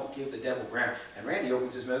 Don't give the devil ground. And Randy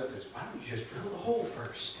opens his mouth and says, why don't you just drill the hole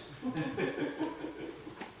first? Been there,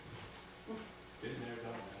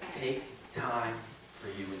 done that. Take time for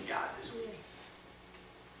you and God this week.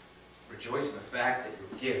 Rejoice in the fact that your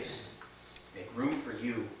gifts make room for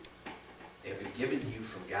you. They have been given to you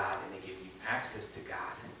from God, and they give you access to God.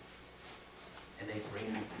 And they bring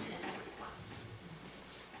you to Him.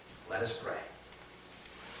 Let us pray.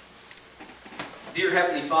 Dear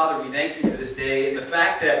Heavenly Father, we thank you for this day and the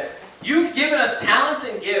fact that you've given us talents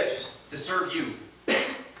and gifts to serve you.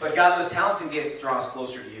 But God, those talents and gifts draw us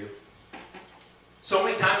closer to you. So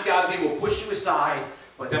many times, God, we will push you aside,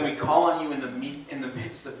 but then we call on you in the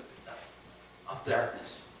midst of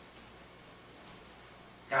darkness.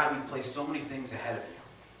 God, we place so many things ahead of you.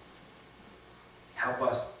 Help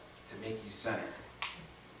us to make you center.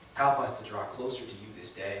 Help us to draw closer to you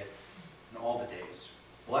this day and all the days.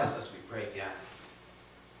 Bless us, we pray, God.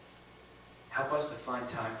 Help us to find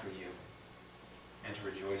time for you and to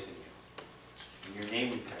rejoice in you. In your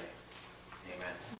name we pray. Amen.